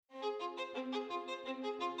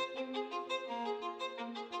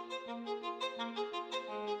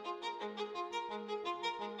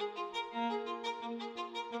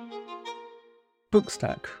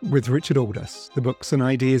Bookstack with Richard Aldous, the Books and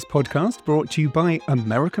Ideas podcast brought to you by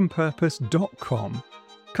AmericanPurpose.com.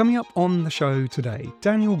 Coming up on the show today,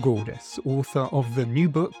 Daniel Gordis, author of the new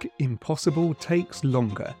book Impossible Takes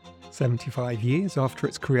Longer. 75 years after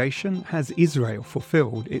its creation, has Israel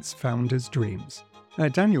fulfilled its founders' dreams?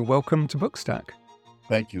 Daniel, welcome to Bookstack.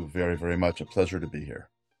 Thank you very, very much. A pleasure to be here.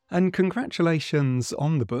 And congratulations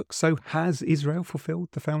on the book. So has Israel fulfilled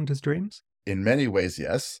the founders' dreams? In many ways,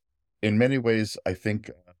 yes. In many ways, I think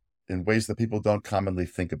in ways that people don't commonly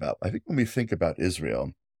think about. I think when we think about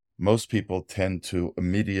Israel, most people tend to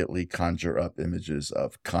immediately conjure up images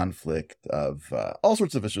of conflict, of all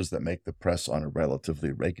sorts of issues that make the press on a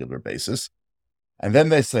relatively regular basis. And then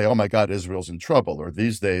they say, oh my God, Israel's in trouble. Or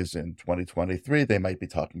these days in 2023, they might be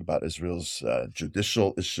talking about Israel's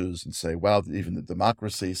judicial issues and say, wow, even the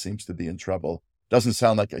democracy seems to be in trouble. Doesn't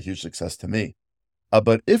sound like a huge success to me.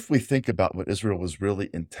 But if we think about what Israel was really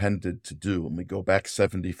intended to do, and we go back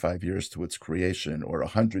 75 years to its creation or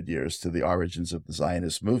 100 years to the origins of the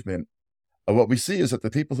Zionist movement, what we see is that the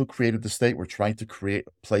people who created the state were trying to create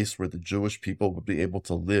a place where the Jewish people would be able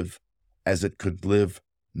to live as it could live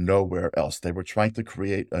nowhere else. They were trying to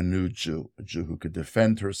create a new Jew, a Jew who could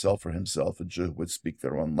defend herself or himself, a Jew who would speak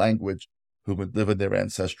their own language, who would live in their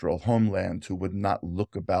ancestral homeland, who would not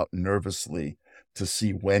look about nervously to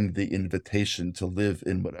see when the invitation to live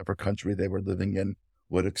in whatever country they were living in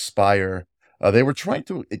would expire. They were trying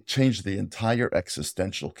to change the entire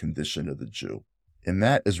existential condition of the Jew. In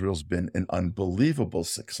that, Israel's been an unbelievable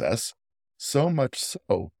success, so much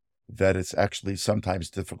so that it's actually sometimes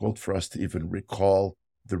difficult for us to even recall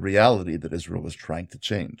the reality that Israel was trying to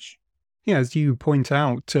change. Yeah, as you point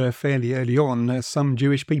out fairly early on, some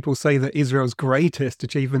Jewish people say that Israel's greatest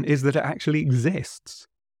achievement is that it actually exists.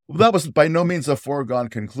 Well, that was by no means a foregone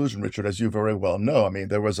conclusion, Richard, as you very well know. I mean,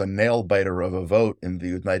 there was a nail-biter of a vote in the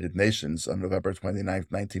United Nations on November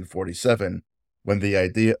 29th, 1947, when the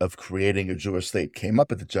idea of creating a Jewish state came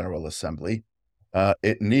up at the General Assembly.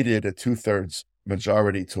 It needed a two-thirds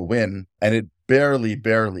majority to win, and it barely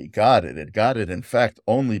got it. It got it, in fact,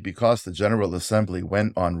 only because the General Assembly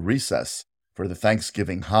went on recess for the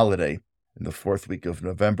Thanksgiving holiday in the fourth week of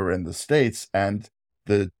November in the States, and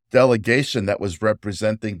the delegation that was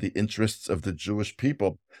representing the interests of the Jewish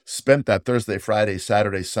people spent that Thursday, Friday,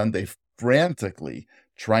 Saturday, Sunday frantically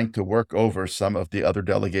trying to work over some of the other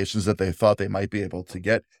delegations that they thought they might be able to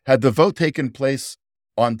get. Had the vote taken place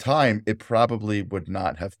on time, it probably would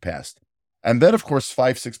not have passed. And then, of course,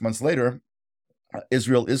 5-6 months later,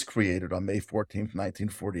 Israel is created on May 14th,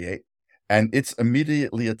 1948, and it's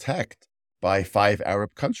immediately attacked by 5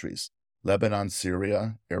 Arab countries: Lebanon,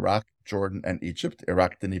 Syria, Iraq, Jordan, and Egypt.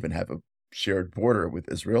 Iraq didn't even have a shared border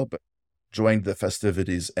with Israel, but joined the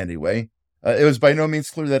festivities anyway. It was by no means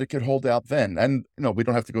clear that it could hold out then. And, we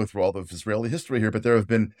don't have to go through all of Israeli history here, but there have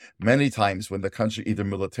been many times when the country either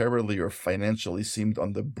militarily or financially seemed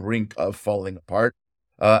on the brink of falling apart.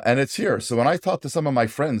 And it's here. So when I talk to some of my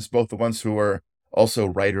friends, both the ones who are also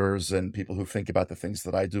writers and people who think about the things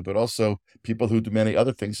that I do, but also people who do many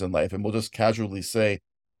other things in life, and we'll just casually say,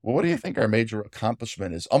 well, what do you think our major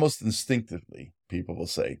accomplishment is? Almost instinctively, people will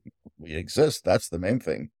say, we exist. That's the main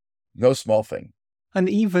thing. No small thing. And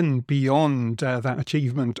even beyond that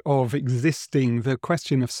achievement of existing, the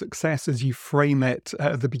question of success, as you frame it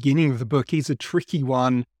at the beginning of the book, is a tricky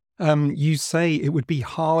one. You say it would be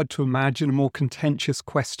hard to imagine a more contentious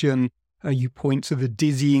question. You point to the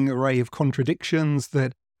dizzying array of contradictions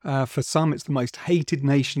that for some it's the most hated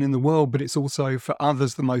nation in the world, but it's also for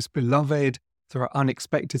others the most beloved. There are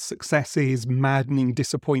unexpected successes, maddening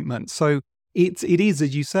disappointment. So it is,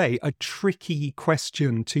 as you say, a tricky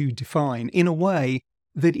question to define in a way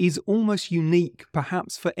that is almost unique,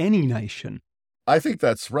 perhaps, for any nation. I think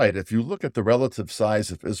that's right. If you look at the relative size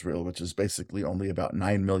of Israel, which is basically only about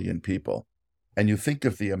 9 million people, and you think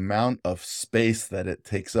of the amount of space that it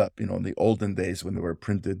takes up, in the olden days when there were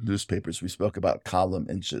printed newspapers, we spoke about column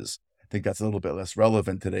inches. I think that's a little bit less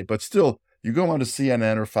relevant today, but still, you go on to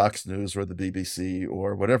CNN or Fox News or the BBC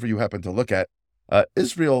or whatever you happen to look at,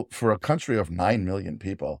 Israel, for a country of 9 million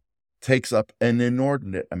people, takes up an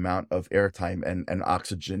inordinate amount of airtime and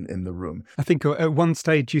oxygen in the room. I think at one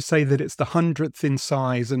stage you say that it's the 100th in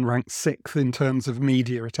size and ranked 6th in terms of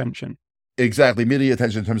media attention. Exactly, media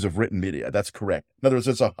attention in terms of written media. That's correct. In other words,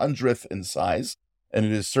 it's 100th in size, and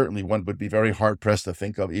it is certainly, one would be very hard-pressed to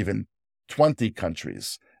think of even 20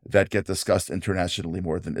 countries that get discussed internationally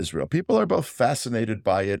more than Israel. People are both fascinated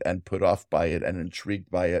by it and put off by it and intrigued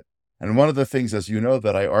by it. And one of the things, as you know,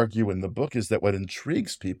 that I argue in the book is that what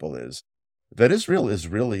intrigues people is that Israel is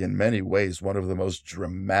really, in many ways, one of the most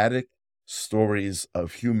dramatic stories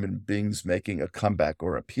of human beings making a comeback,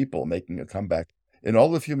 or a people making a comeback in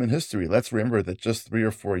all of human history, let's remember that just 3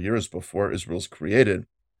 or 4 years before Israel's created,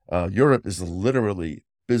 Europe is literally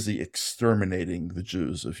busy exterminating the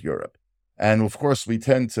Jews of Europe. And of course, we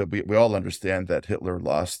all understand that Hitler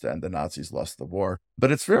lost and the Nazis lost the war.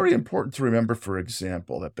 But it's very important to remember, for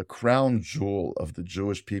example, that the crown jewel of the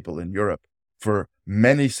Jewish people in Europe for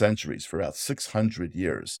many centuries, for about 600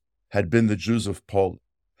 years, had been the Jews of Poland.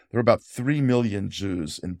 There were about 3 million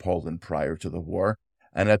Jews in Poland prior to the war.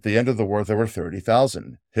 And at the end of the war, there were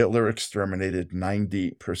 30,000. Hitler exterminated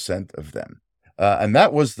 90% of them. And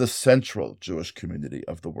that was the central Jewish community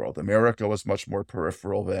of the world. America was much more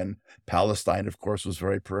peripheral then. Palestine, of course, was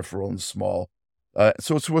very peripheral and small.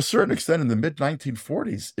 So to a certain extent, in the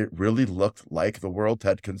mid-1940s, it really looked like the world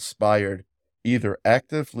had conspired, either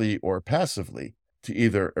actively or passively, to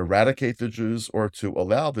either eradicate the Jews or to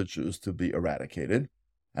allow the Jews to be eradicated.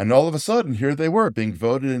 And all of a sudden, here they were being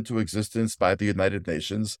voted into existence by the United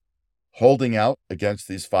Nations, holding out against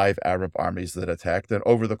these 5 Arab armies that attacked, and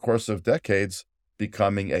over the course of decades,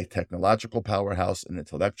 becoming a technological powerhouse, an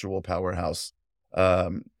intellectual powerhouse,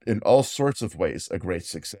 in all sorts of ways, a great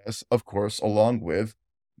success, of course, along with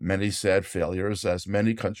many sad failures, as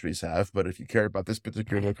many countries have. But if you care about this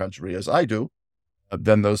particular country, as I do,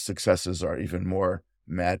 then those successes are even more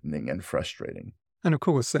maddening and frustrating. And of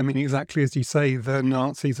course, I mean, exactly as you say, the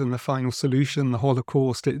Nazis and the final solution, the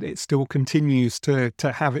Holocaust, it still continues to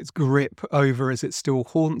have its grip over as it still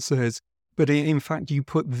haunts us. But in fact, you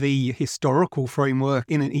put the historical framework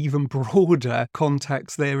in an even broader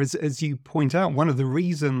context there. As you point out, one of the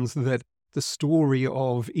reasons that the story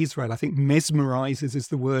of Israel, I think, mesmerizes is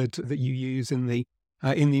the word that you use in the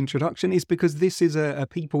introduction, is because this is a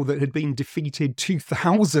people that had been defeated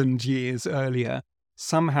 2,000 years earlier,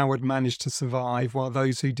 somehow had managed to survive while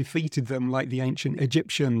those who defeated them, like the ancient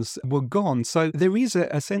Egyptians, were gone. So there is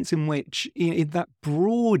a sense in which, in that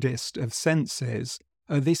broadest of senses,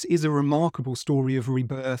 this is a remarkable story of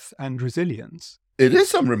rebirth and resilience. It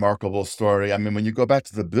is a remarkable story. I mean, when you go back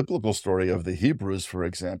to the biblical story of the Hebrews, for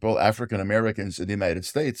example, African Americans in the United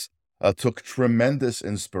States took tremendous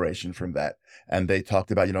inspiration from that. And they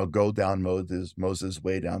talked about, go down Moses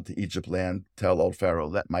way down to Egypt land, tell old Pharaoh,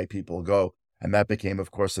 let my people go. And that became,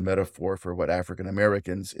 of course, a metaphor for what African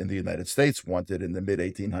Americans in the United States wanted in the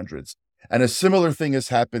mid-1800s. And a similar thing has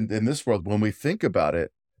happened in this world. When we think about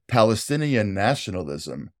it, Palestinian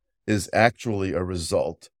nationalism is actually a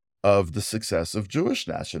result of the success of Jewish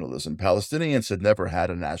nationalism. Palestinians had never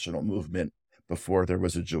had a national movement before there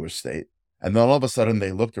was a Jewish state. And then all of a sudden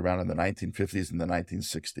they looked around in the 1950s and the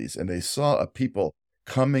 1960s, and they saw a people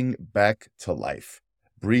coming back to life,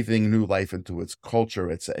 breathing new life into its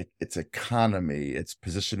culture, its economy, its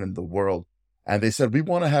position in the world. And they said, we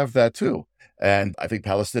want to have that too. And I think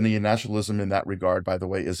Palestinian nationalism in that regard, by the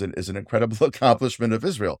way, is an incredible accomplishment of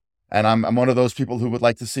Israel. And I'm one of those people who would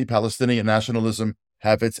like to see Palestinian nationalism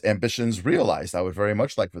have its ambitions realized. I would very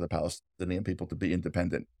much like for the Palestinian people to be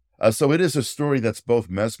independent. So it is a story that's both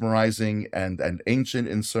mesmerizing and ancient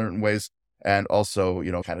in certain ways, and also,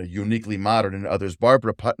 kind of uniquely modern in others.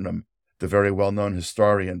 Barbara Putnam, the very well-known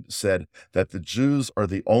historian, said that the Jews are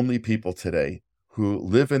the only people today who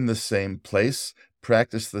live in the same place,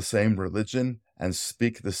 practice the same religion, and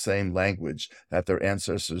speak the same language that their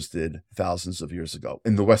ancestors did thousands of years ago,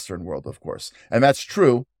 in the Western world, of course. And that's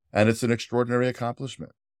true, and it's an extraordinary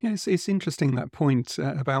accomplishment. Yes, it's interesting, that point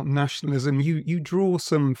about nationalism. You draw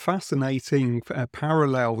some fascinating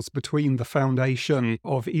parallels between the foundation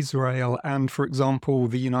of Israel and, for example,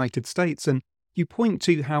 the United States. And you point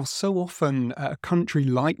to how so often a country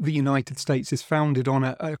like the United States is founded on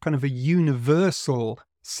a kind of a universal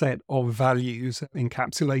set of values,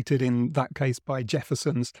 encapsulated in that case by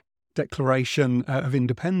Jefferson's Declaration of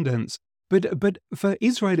Independence. But for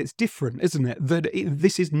Israel, it's different, isn't it? That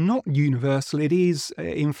this is not universal. It is,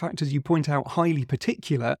 in fact, as you point out, highly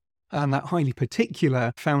particular. And that highly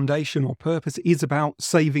particular foundation or purpose is about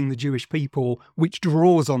saving the Jewish people, which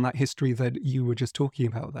draws on that history that you were just talking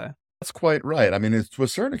about there. That's quite right. I mean, to a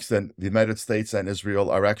certain extent, the United States and Israel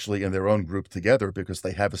are actually in their own group together because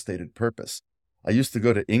they have a stated purpose. I used to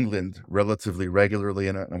go to England relatively regularly,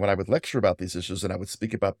 and when I would lecture about these issues and I would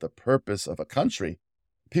speak about the purpose of a country,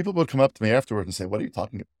 people would come up to me afterward and say, what are you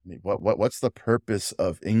talking about? What's the purpose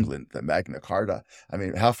of England, the Magna Carta? I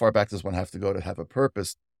mean, how far back does one have to go to have a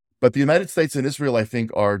purpose? But the United States and Israel, I think,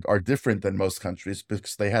 are different than most countries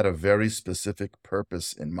because they had a very specific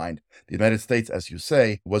purpose in mind. The United States, as you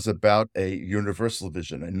say, was about a universal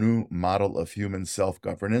vision, a new model of human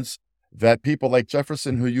self-governance that people like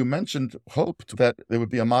Jefferson, who you mentioned, hoped that it would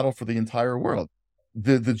be a model for the entire world.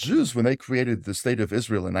 The Jews, when they created the state of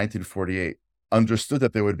Israel in 1948, understood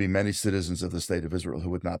that there would be many citizens of the state of Israel who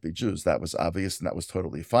would not be Jews. That was obvious, and that was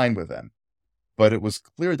totally fine with them. But it was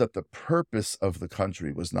clear that the purpose of the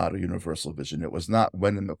country was not a universal vision. It was not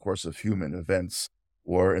when in the course of human events,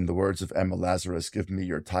 or in the words of Emma Lazarus, give me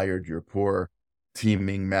your tired, your poor,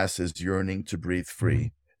 teeming masses yearning to breathe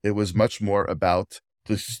free. It was much more about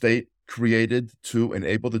the state created to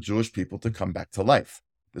enable the Jewish people to come back to life.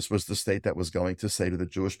 This was the state that was going to say to the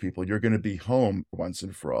Jewish people, you're going to be home once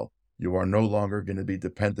and for all. You are no longer going to be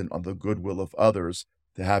dependent on the goodwill of others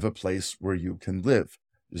to have a place where you can live.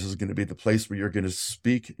 This is going to be the place where you're going to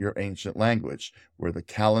speak your ancient language, where the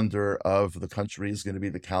calendar of the country is going to be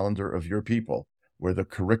the calendar of your people, where the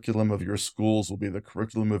curriculum of your schools will be the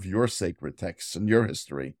curriculum of your sacred texts and your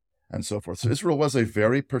history, and so forth. So Israel was a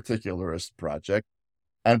very particularist project.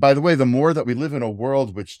 And by the way, the more that we live in a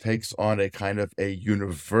world which takes on a kind of a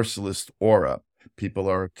universalist aura, people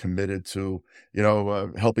are committed to,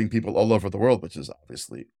 helping people all over the world, which is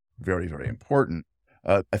obviously very, very important.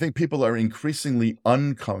 I think people are increasingly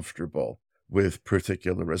uncomfortable with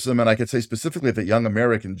particularism. And I could say specifically that young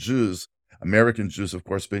American Jews, of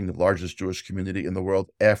course, being the largest Jewish community in the world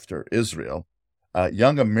after Israel,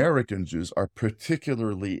 young American Jews are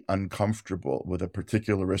particularly uncomfortable with a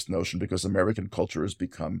particularist notion because American culture has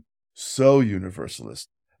become so universalist.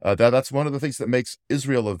 That's one of the things that makes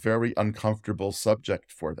Israel a very uncomfortable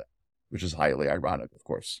subject for them, which is highly ironic, of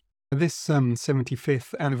course. This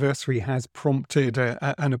 75th anniversary has prompted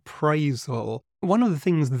an appraisal. One of the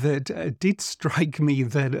things that did strike me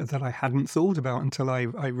that I hadn't thought about until I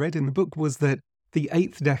read in the book was that the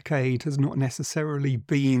 8th decade has not necessarily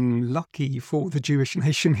been lucky for the Jewish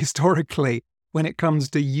nation historically when it comes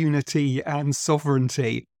to unity and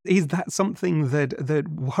sovereignty. Is that something that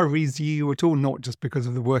worries you at all? Not just because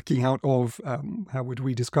of the working out of, how would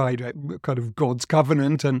we describe it, kind of God's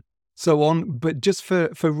covenant and so on, but just for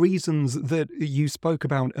reasons that you spoke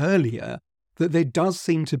about earlier, that there does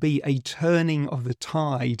seem to be a turning of the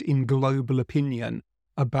tide in global opinion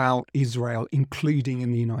about Israel, including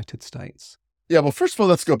in the United States. Yeah, well, first of all,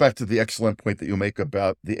 let's go back to the excellent point that you make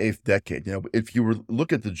about the 8th decade. If you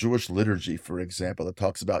look at the Jewish liturgy, for example, it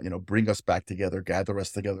talks about, bring us back together, gather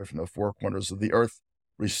us together from the four corners of the earth,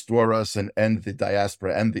 restore us and end the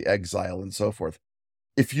diaspora and the exile and so forth.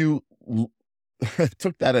 If you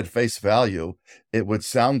took that at face value, it would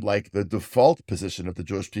sound like the default position of the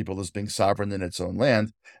Jewish people is being sovereign in its own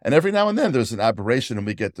land. And every now and then there's an aberration and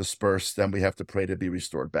we get dispersed and we have to pray to be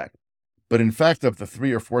restored back. But in fact, of the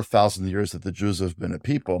 3,000 or 4,000 years that the Jews have been a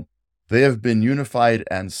people, they have been unified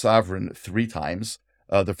and sovereign 3 times.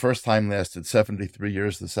 The first time lasted 73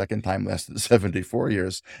 years, the second time lasted 74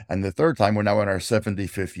 years, and the third time we're now in our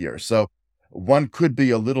 75th year. So one could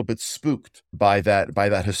be a little bit spooked by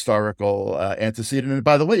that historical antecedent. And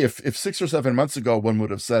by the way, if 6 or 7 months ago one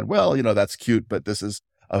would have said, well, that's cute, but this is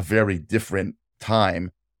a very different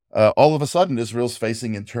time, all of a sudden Israel's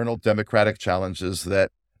facing internal democratic challenges that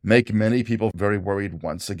make many people very worried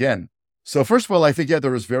once again. So first of all, I think,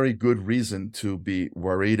 there is very good reason to be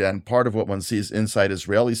worried. And part of what one sees inside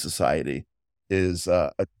Israeli society is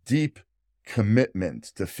a deep commitment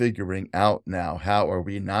to figuring out now, how are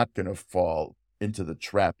we not going to fall into the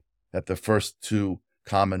trap that the first 2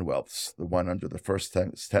 commonwealths, the one under the first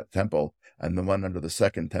temple and the one under the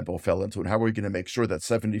second temple, fell into, and how are we going to make sure that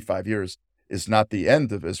 75 years is not the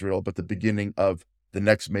end of Israel, but the beginning of the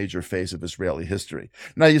next major phase of Israeli history.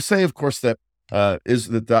 Now, you say, of course, that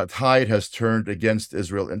the tide has turned against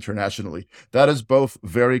Israel internationally. That is both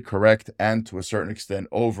very correct and, to a certain extent,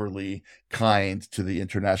 overly kind to the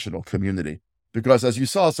international community. Because, as you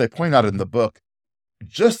saw, as I point out in the book,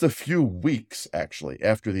 just a few weeks, actually,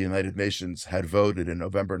 after the United Nations had voted in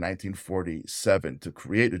November 1947 to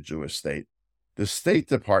create a Jewish state, the State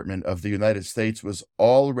Department of the United States was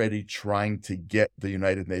already trying to get the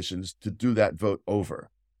United Nations to do that vote over.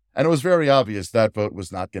 And it was very obvious that vote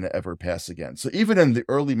was not going to ever pass again. So even in the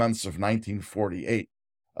early months of 1948,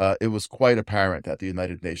 it was quite apparent that the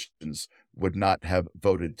United Nations would not have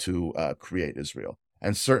voted to create Israel.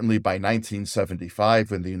 And certainly by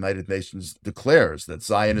 1975, when the United Nations declares that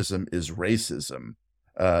Zionism is racism,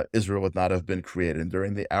 Israel would not have been created. And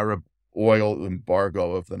during the Arab oil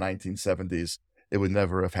embargo of the 1970s, it would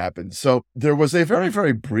never have happened. So there was a very,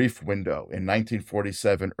 very brief window in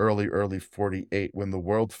 1947, early 48, when the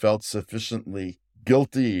world felt sufficiently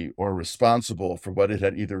guilty or responsible for what it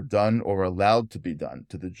had either done or allowed to be done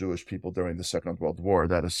to the Jewish people during the Second World War,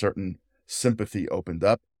 that a certain sympathy opened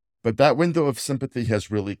up. But that window of sympathy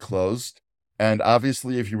has really closed. And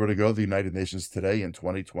obviously, if you were to go to the United Nations today in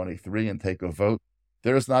 2023 and take a vote,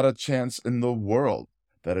 there is not a chance in the world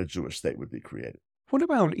that a Jewish state would be created. What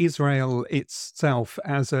about Israel itself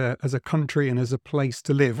as a country and as a place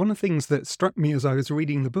to live? One of the things that struck me as I was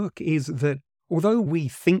reading the book is that although we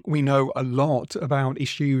think we know a lot about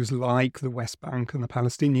issues like the West Bank and the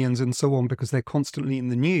Palestinians and so on because they're constantly in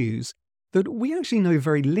the news, that we actually know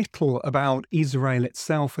very little about Israel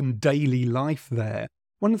itself and daily life there.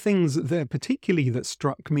 One of the things that particularly that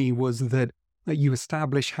struck me was that you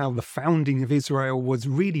establish how the founding of Israel was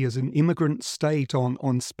really as an immigrant state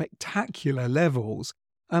on spectacular levels.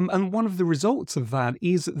 And one of the results of that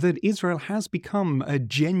is that Israel has become a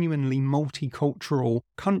genuinely multicultural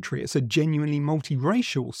country. It's a genuinely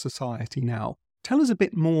multiracial society now. Tell us a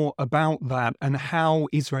bit more about that and how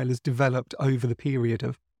Israel has developed over the period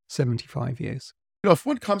of 75 years. If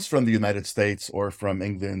one comes from the United States or from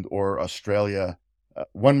England or Australia,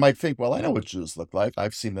 one might think, well, I know what Jews look like.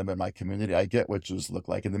 I've seen them in my community. I get what Jews look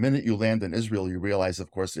like. And the minute you land in Israel, you realize,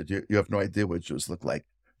 of course, that you have no idea what Jews look like.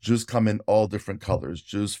 Jews come in all different colors.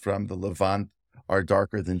 Jews from the Levant are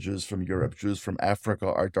darker than Jews from Europe. Jews from Africa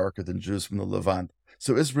are darker than Jews from the Levant.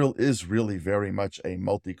 So Israel is really very much a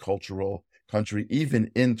multicultural country, even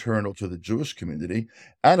internal to the Jewish community.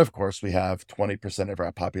 And of course, we have 20% of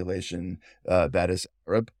our population that is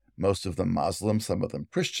Arab, most of them Muslim, some of them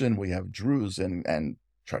Christian. We have Druze and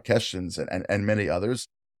Charkessians and many others.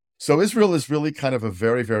 So Israel is really kind of a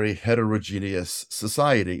very, very heterogeneous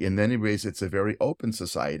society. In many ways, it's a very open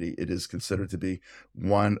society. It is considered to be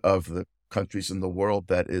one of the countries in the world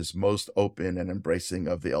that is most open and embracing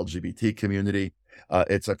of the LGBT community.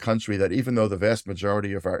 It's a country that, even though the vast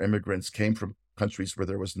majority of our immigrants came from countries where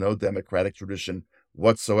there was no democratic tradition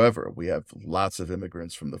whatsoever, we have lots of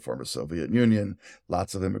immigrants from the former Soviet Union,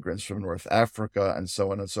 lots of immigrants from North Africa, and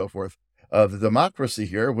so on and so forth. The democracy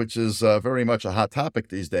here, which is very much a hot topic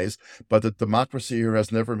these days, but the democracy here has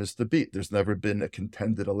never missed a beat. There's never been a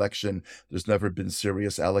contended election. There's never been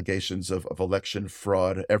serious allegations of election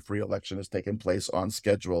fraud. Every election has taken place on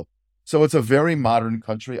schedule. So it's a very modern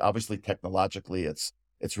country. Obviously, technologically, it's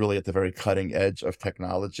really at the very cutting edge of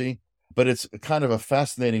technology, but it's kind of a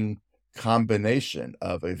fascinating combination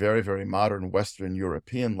of a very, very modern Western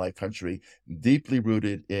European-like country, deeply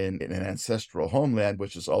rooted in an ancestral homeland,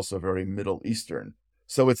 which is also very Middle Eastern.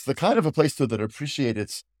 So it's the kind of a place to appreciate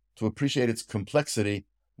its complexity.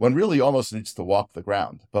 One really almost needs to walk the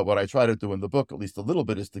ground. But what I try to do in the book, at least a little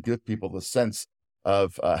bit, is to give people the sense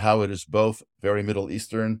of how it is both very Middle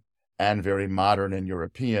Eastern and very modern and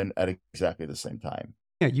European at exactly the same time.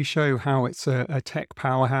 Yeah, you show how it's a tech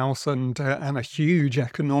powerhouse and a huge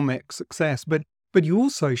economic success, but you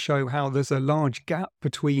also show how there's a large gap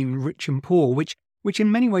between rich and poor, which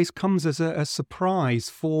in many ways comes as a surprise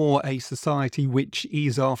for a society which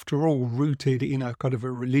is, after all, rooted in a kind of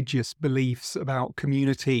a religious beliefs about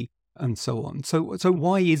community and so on. So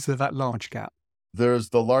why is there that large gap? There's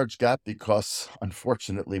the large gap because,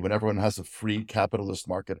 unfortunately, when everyone has a free capitalist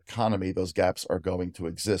market economy, those gaps are going to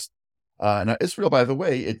exist. Now, Israel, by the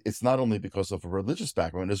way, it's not only because of a religious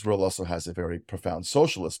background. Israel also has a very profound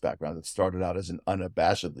socialist background. It started out as an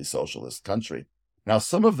unabashedly socialist country. Now,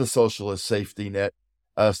 some of the socialist safety net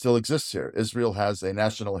still exists here. Israel has a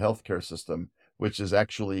national healthcare system, which is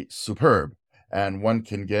actually superb. And one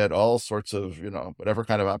can get all sorts of, whatever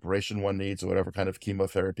kind of operation one needs or whatever kind of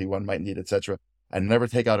chemotherapy one might need, etc., and never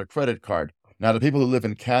take out a credit card. Now, to people who live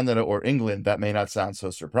in Canada or England, that may not sound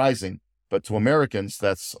so surprising, but to Americans,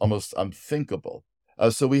 that's almost unthinkable.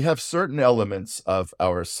 So we have certain elements of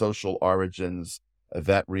our social origins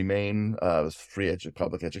that remain: free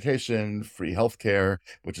public education, free healthcare,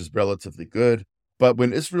 which is relatively good. But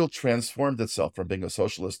when Israel transformed itself from being a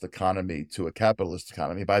socialist economy to a capitalist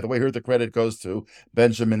economy, by the way, here the credit goes to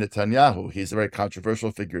Benjamin Netanyahu. He's a very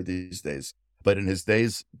controversial figure these days. But in his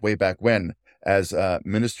days, way back when, as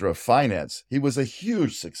Minister of Finance, he was a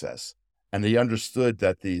huge success. And he understood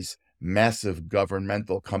that these massive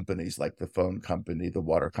governmental companies like the phone company, the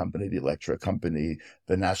water company, the electric company,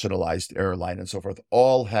 the nationalized airline, and so forth,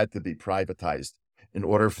 all had to be privatized in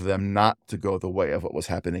order for them not to go the way of what was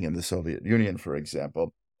happening in the Soviet Union, for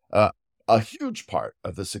example. A huge part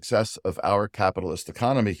of the success of our capitalist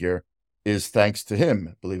economy here is thanks to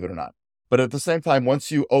him, believe it or not. But at the same time, once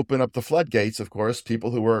you open up the floodgates, of course, people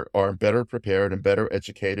who are better prepared and better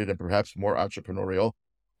educated and perhaps more entrepreneurial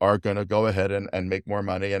are going to go ahead and make more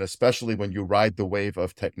money. And especially when you ride the wave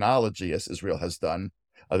of technology, as Israel has done,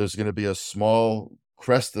 there's going to be a small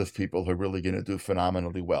crest of people who are really going to do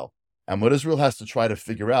phenomenally well. And what Israel has to try to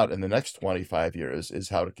figure out in the next 25 years is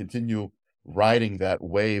how to continue riding that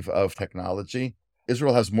wave of technology.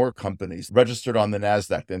 Israel has more companies registered on the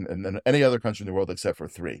NASDAQ than any other country in the world except for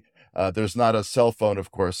 3. There's not a cell phone, of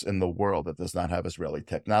course, in the world that does not have Israeli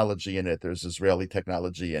technology in it. There's Israeli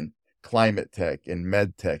technology in climate tech, in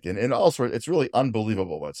med tech, and in all sorts. It's really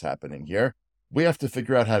unbelievable what's happening here. We have to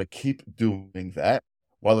figure out how to keep doing that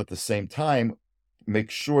while at the same time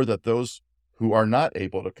make sure that those who are not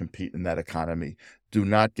able to compete in that economy do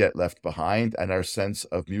not get left behind, and our sense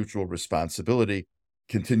of mutual responsibility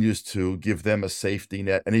continues to give them a safety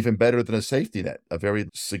net, and even better than a safety net, a very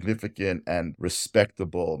significant and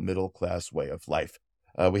respectable middle-class way of life.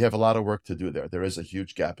 We have a lot of work to do there. There is a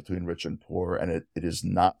huge gap between rich and poor, and it is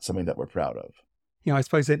not something that we're proud of. Yeah, I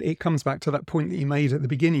suppose it comes back to that point that you made at the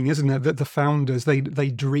beginning, isn't it? That the founders, they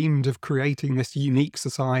dreamed of creating this unique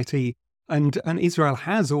society, and Israel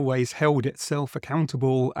has always held itself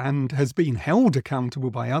accountable and has been held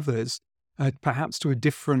accountable by others, perhaps to a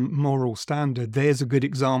different moral standard. There's a good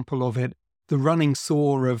example of it. The running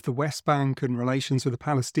sore of the West Bank and relations with the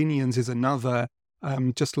Palestinians is another.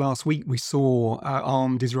 Just last week, we saw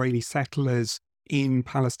armed Israeli settlers in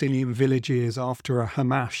Palestinian villages after a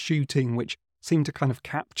Hamas shooting, which seem to kind of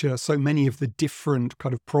capture so many of the different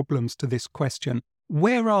kind of problems to this question.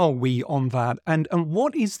 Where are we on that? And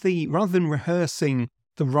what is rather than rehearsing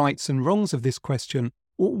the rights and wrongs of this question,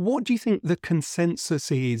 what do you think the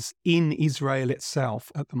consensus is in Israel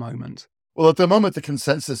itself at the moment? Well, at the moment, the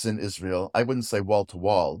consensus in Israel, I wouldn't say wall to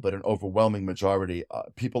wall, but an overwhelming majority,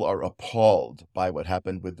 people are appalled by what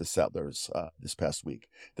happened with the settlers this past week.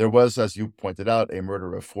 There was, as you pointed out, a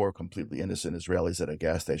murder of 4 completely innocent Israelis at a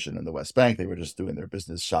gas station in the West Bank. They were just doing their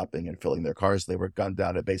business, shopping and filling their cars. They were gunned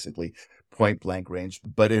down at basically point blank range.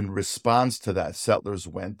 But in response to that, settlers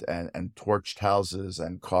went and torched houses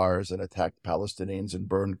and cars and attacked Palestinians and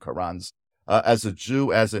burned Qurans. As a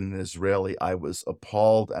Jew, as an Israeli, I was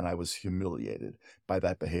appalled and I was humiliated by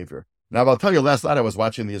that behavior. Now, I'll tell you, last night I was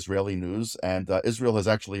watching the Israeli news, and Israel has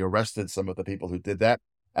actually arrested some of the people who did that,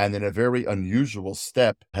 and in a very unusual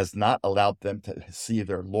step, has not allowed them to see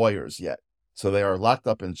their lawyers yet. So they are locked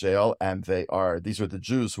up in jail, and these are the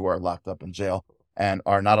Jews who are locked up in jail and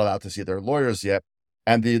are not allowed to see their lawyers yet.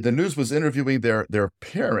 And the news was interviewing their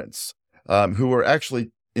parents, who were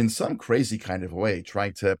actually, in some crazy kind of way,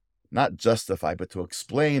 trying to not justify, but to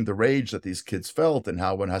explain the rage that these kids felt and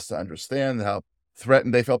how one has to understand how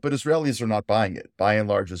threatened they felt. But Israelis are not buying it. By and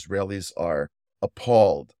large, Israelis are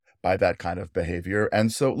appalled by that kind of behavior.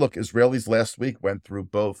 And so, look, Israelis last week went through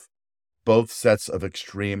both sets of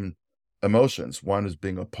extreme emotions. One is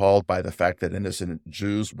being appalled by the fact that innocent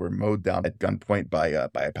Jews were mowed down at gunpoint by a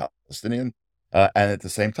Palestinian. And at the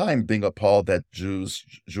same time, being appalled that Jewish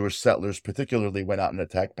settlers particularly went out and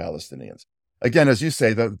attacked Palestinians. Again, as you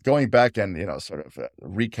say, going back and, sort of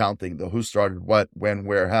recounting the who started what, when,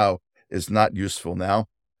 where, how is not useful now.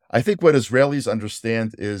 I think what Israelis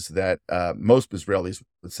understand is that most Israelis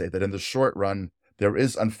would say that in the short run, there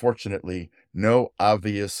is unfortunately no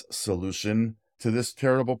obvious solution to this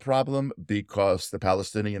terrible problem because the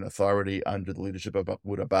Palestinian Authority under the leadership of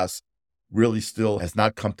Mahmoud Abbas really still has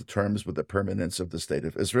not come to terms with the permanence of the state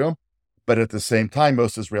of Israel. But at the same time,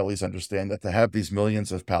 most Israelis understand that to have these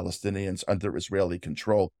millions of Palestinians under Israeli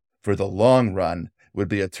control for the long run would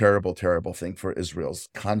be a terrible, terrible thing for Israel's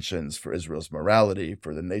conscience, for Israel's morality,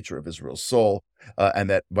 for the nature of Israel's soul,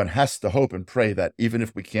 and that one has to hope and pray that even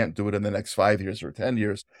if we can't do it in the next 5 years or 10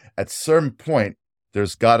 years, at some point,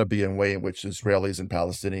 there's got to be a way in which Israelis and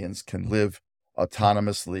Palestinians can live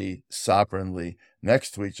autonomously, sovereignly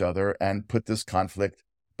next to each other and put this conflict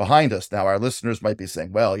behind us. Now, our listeners might be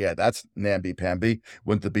saying, well, yeah, that's namby-pamby.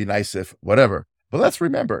 Wouldn't it be nice if whatever? But let's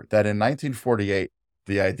remember that in 1948,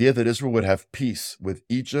 the idea that Israel would have peace with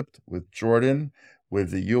Egypt, with Jordan, with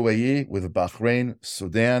the UAE, with Bahrain,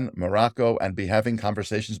 Sudan, Morocco, and be having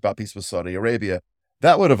conversations about peace with Saudi Arabia,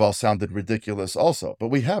 that would have all sounded ridiculous also. But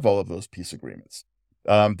we have all of those peace agreements.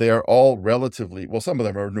 They are all relatively, well, some of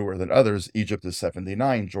them are newer than others. Egypt is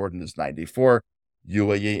 79, Jordan is 94.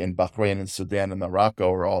 UAE and Bahrain and Sudan and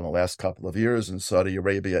Morocco are all in the last couple of years, and Saudi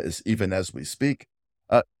Arabia is even as we speak.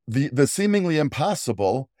 The seemingly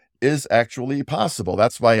impossible is actually possible.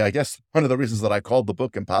 That's why I guess one of the reasons that I called the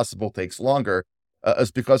book Impossible Takes Longer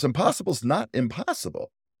is because impossible is not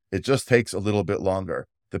impossible. It just takes a little bit longer.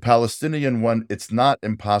 The Palestinian one, it's not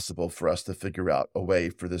impossible for us to figure out a way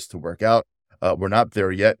for this to work out. We're not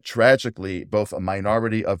there yet. Tragically, both a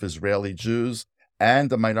minority of Israeli Jews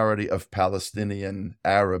and a minority of Palestinian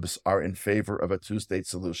Arabs are in favor of a two-state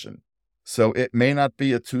solution. So it may not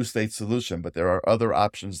be a two-state solution, but there are other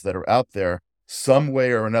options that are out there. Some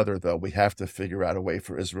way or another, though, we have to figure out a way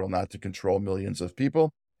for Israel not to control millions of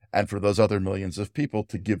people and for those other millions of people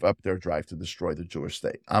to give up their drive to destroy the Jewish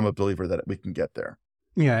state. I'm a believer that we can get there.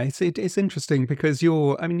 Yeah, it's interesting because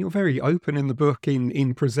you're very open in the book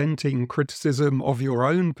in presenting criticism of your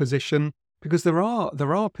own position, Because there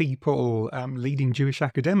are people, leading Jewish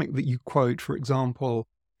academic that you quote, for example,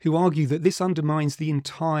 who argue that this undermines the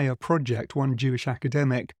entire project. One Jewish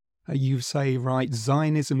academic, you say, right,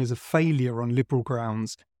 Zionism is a failure on liberal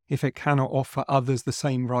grounds if it cannot offer others the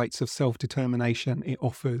same rights of self-determination it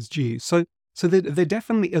offers Jews. So there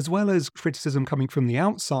definitely, as well as criticism coming from the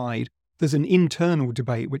outside, there's an internal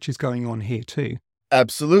debate which is going on here too.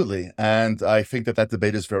 Absolutely. And I think that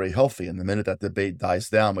debate is very healthy. And the minute that debate dies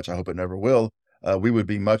down, which I hope it never will, we would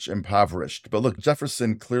be much impoverished. But look,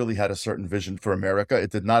 Jefferson clearly had a certain vision for America.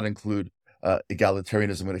 It did not include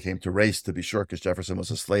egalitarianism when it came to race, to be sure, because Jefferson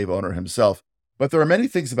was a slave owner himself. But there are many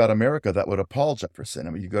things about America that would appall Jefferson.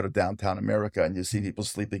 I mean, you go to downtown America and you see people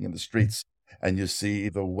sleeping in the streets, and you see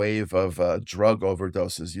the wave of drug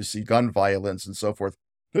overdoses, you see gun violence and so forth.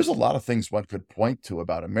 There's a lot of things one could point to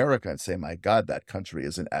about America and say, my God, that country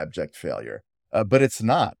is an abject failure. But it's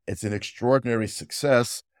not. It's an extraordinary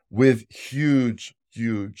success with huge,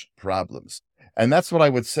 huge problems. And that's what I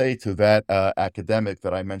would say to that academic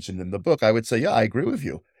that I mentioned in the book. I would say, yeah, I agree with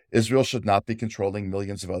you. Israel should not be controlling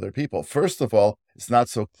millions of other people. First of all, it's not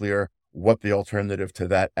so clear what the alternative to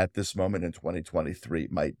that at this moment in 2023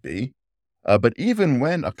 might be. But even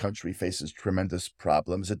when a country faces tremendous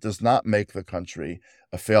problems, it does not make the country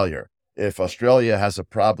a failure. If Australia has a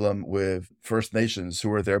problem with First Nations who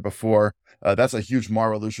were there before, that's a huge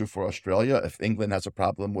moral issue for Australia. If England has a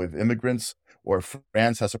problem with immigrants, or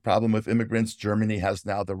France has a problem with immigrants, Germany has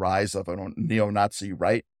now the rise of a neo-Nazi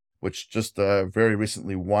right, which just very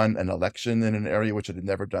recently won an election in an area which it had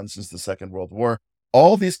never done since the Second World War.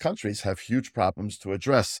 All these countries have huge problems to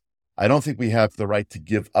address. I don't think we have the right to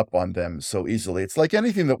give up on them so easily. It's like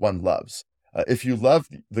anything that one loves. If you love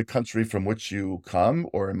the country from which you come,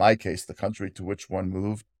 or in my case, the country to which one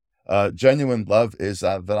moved, genuine love is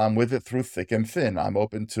that I'm with it through thick and thin. I'm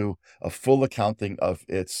open to a full accounting of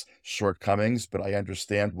its shortcomings, but I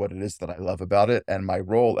understand what it is that I love about it. And my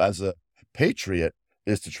role as a patriot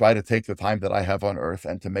is to try to take the time that I have on earth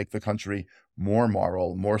and to make the country more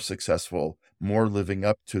moral, more successful, more living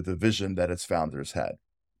up to the vision that its founders had.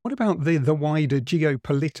 What about the wider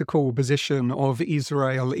geopolitical position of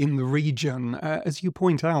Israel in the region? As you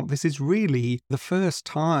point out, this is really the first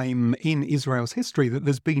time in Israel's history that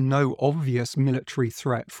there's been no obvious military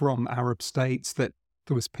threat from Arab states, that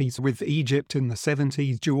there was peace with Egypt in the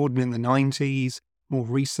 70s, Jordan in the 90s, more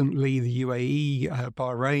recently the UAE,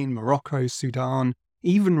 Bahrain, Morocco, Sudan.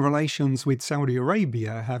 Even relations with Saudi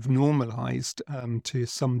Arabia have normalized to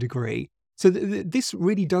some degree. So this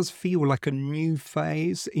really does feel like a new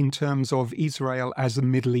phase in terms of Israel as a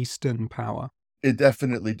Middle Eastern power. It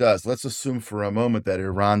definitely does. Let's assume for a moment that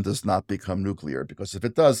Iran does not become nuclear, because if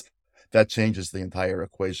it does, that changes the entire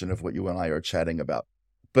equation of what you and I are chatting about.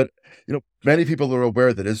 But, many people are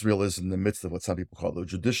aware that Israel is in the midst of what some people call a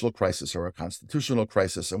judicial crisis or a constitutional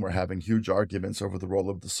crisis, and we're having huge arguments over the role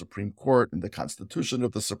of the Supreme Court and the constitution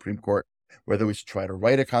of the Supreme Court, whether we should try to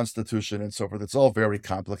write a constitution and so forth. It's all very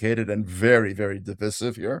complicated and very, very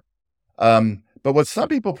divisive here. But what some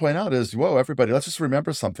people point out is, whoa, everybody, let's just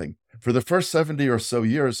remember something. For the first 70 or so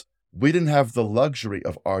years, we didn't have the luxury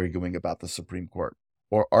of arguing about the Supreme Court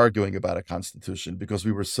or arguing about a constitution because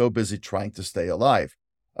we were so busy trying to stay alive.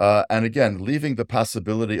 And again, leaving the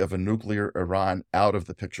possibility of a nuclear Iran out of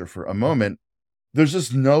the picture for a moment, there's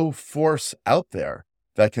just no force out there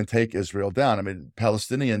that can take Israel down. I mean,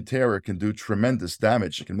 Palestinian terror can do tremendous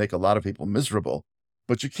damage. It can make a lot of people miserable,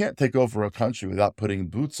 but you can't take over a country without putting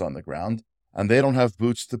boots on the ground, and they don't have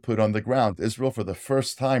boots to put on the ground. Israel, for the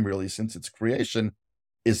first time really since its creation,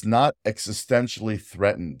 is not existentially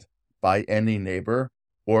threatened by any neighbor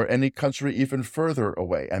or any country even further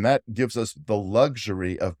away. And that gives us the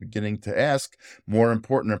luxury of beginning to ask more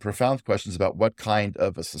important and profound questions about what kind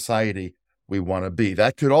of a society we want to be.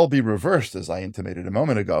 That could all be reversed, as I intimated a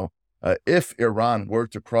moment ago, if Iran were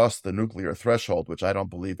to cross the nuclear threshold, which I don't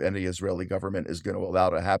believe any Israeli government is going to allow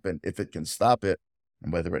to happen if it can stop it.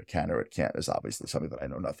 And whether it can or it can't is obviously something that I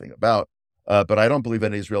know nothing about. But I don't believe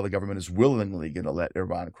any Israeli government is willingly going to let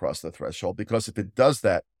Iran cross the threshold, because if it does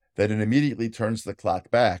that, then it immediately turns the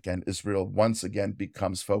clock back, and Israel once again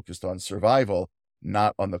becomes focused on survival,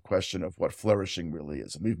 not on the question of what flourishing really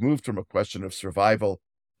is. And we've moved from a question of survival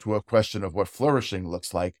to a question of what flourishing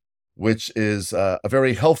looks like, which is a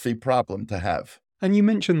very healthy problem to have. And you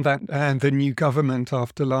mentioned that the new government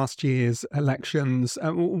after last year's elections.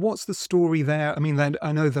 What's the story there? I mean,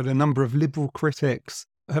 I know that a number of liberal critics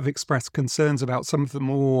have expressed concerns about some of the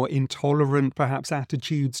more intolerant, perhaps,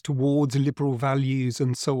 attitudes towards liberal values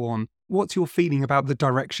and so on. What's your feeling about the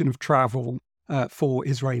direction of travel for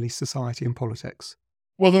Israeli society and politics?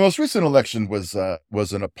 Well, the most recent election was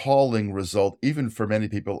an appalling result, even for many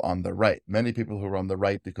people on the right. Many people who are on the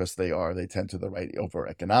right because they tend to the right over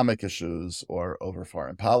economic issues or over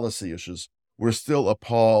foreign policy issues. Were still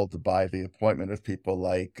appalled by the appointment of people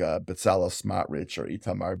like Bezalel Smotrich or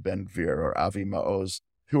Itamar Ben-Gvir or Avi Maoz,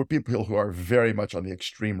 who are people who are very much on the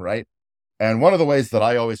extreme right. And one of the ways that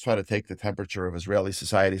I always try to take the temperature of Israeli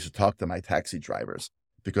society is to talk to my taxi drivers,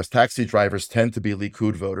 because taxi drivers tend to be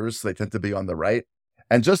Likud voters. They tend to be on the right.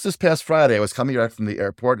 And just this past Friday, I was coming back from the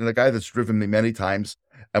airport, and a guy that's driven me many times,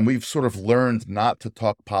 and we've sort of learned not to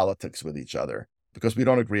talk politics with each other because we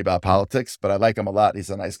don't agree about politics, but I like him a lot. He's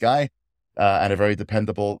a nice guy and a very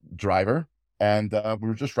dependable driver. And we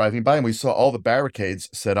were just driving by, and we saw all the barricades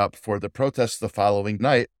set up for the protests the following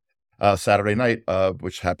night, Saturday night,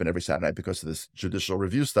 which happened every Saturday night because of this judicial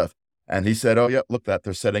review stuff. And he said, oh, yeah, look, that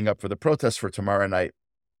they're setting up for the protests for tomorrow night.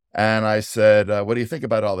 And I said, what do you think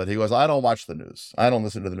about all that? He goes, I don't watch the news. I don't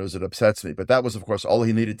listen to the news. It upsets me. But that was, of course, all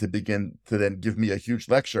he needed to begin to then give me a huge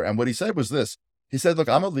lecture. And what he said was this. He said, look,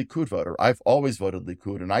 I'm a Likud voter. I've always voted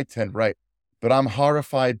Likud, and I tend right. But I'm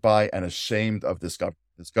horrified by and ashamed of this government.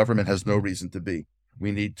 This government has no reason to be.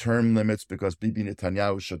 We need term limits because Bibi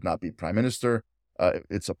Netanyahu should not be prime minister.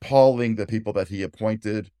 It's appalling, the people that he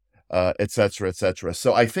appointed, et cetera, et cetera.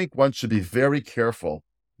 So I think one should be very careful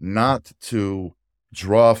not to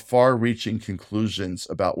draw far-reaching conclusions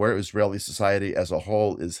about where Israeli society as a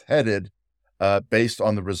whole is headed based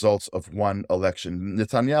on the results of one election.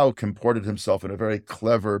 Netanyahu comported himself in a very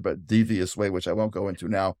clever but devious way, which I won't go into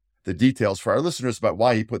now, the details for our listeners about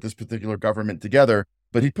why he put this particular government together.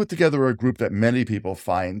 But he put together a group that many people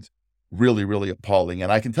find really, really appalling. And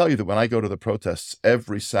I can tell you that when I go to the protests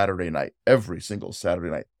every single Saturday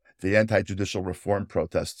night, the anti-judicial reform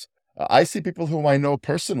protests, I see people whom I know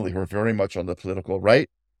personally who are very much on the political right,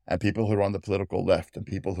 and people who are on the political left, and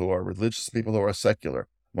people who are religious, people who are secular.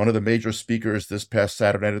 One of the major speakers this past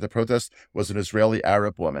Saturday night at the protest was an Israeli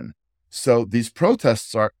Arab woman. So these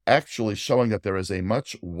protests are actually showing that there is a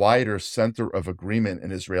much wider center of agreement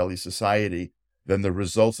in Israeli society than the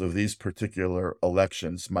results of these particular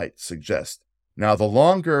elections might suggest. Now, the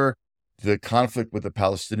longer the conflict with the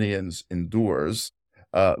Palestinians endures,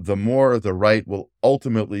 the more the right will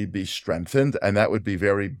ultimately be strengthened, and that would be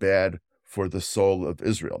very bad for the soul of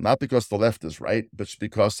Israel. Not because the left is right, but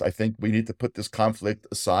because I think we need to put this conflict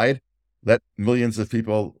aside, let millions of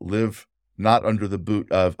people live not under the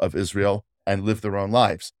boot of Israel and live their own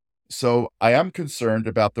lives. So I am concerned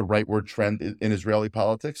about the rightward trend in Israeli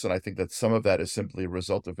politics, and I think that some of that is simply a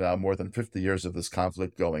result of now more than 50 years of this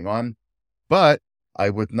conflict going on. But I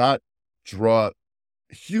would not draw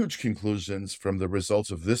huge conclusions from the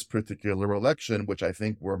results of this particular election, which I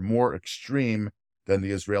think were more extreme than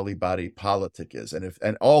the Israeli body politic is.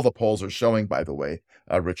 And all the polls are showing, by the way,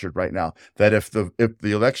 Richard, right now, that if the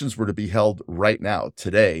elections were to be held right now,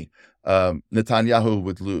 today, Netanyahu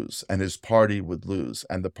would lose and his party would lose.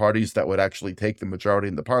 And the parties that would actually take the majority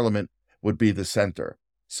in the parliament would be the center.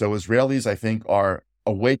 So Israelis, I think, are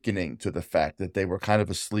awakening to the fact that they were kind of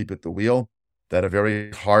asleep at the wheel, that a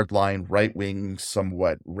very hardline, right-wing,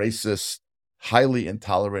 somewhat racist, highly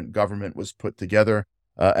intolerant government was put together.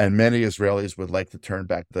 And many Israelis would like to turn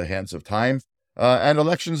back the hands of time. And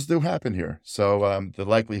elections do happen here. So the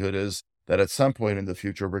likelihood is that at some point in the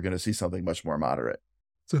future, we're going to see something much more moderate.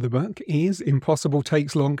 So the book is Impossible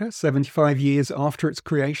Takes Longer. 75 years after its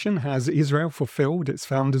creation, has Israel fulfilled its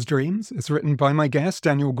founders' dreams? It's written by my guest,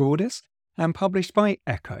 Daniel Gordis, and published by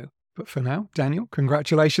Echo. But for now, Daniel,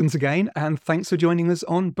 congratulations again, and thanks for joining us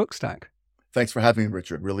on Bookstack. Thanks for having me,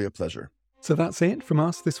 Richard. Really a pleasure. So that's it from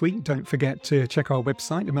us this week. Don't forget to check our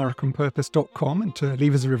website, AmericanPurpose.com, and to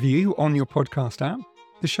leave us a review on your podcast app.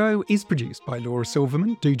 The show is produced by Laura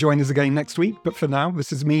Silverman. Do join us again next week. But for now,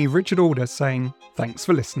 this is me, Richard Alder, saying thanks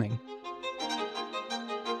for listening.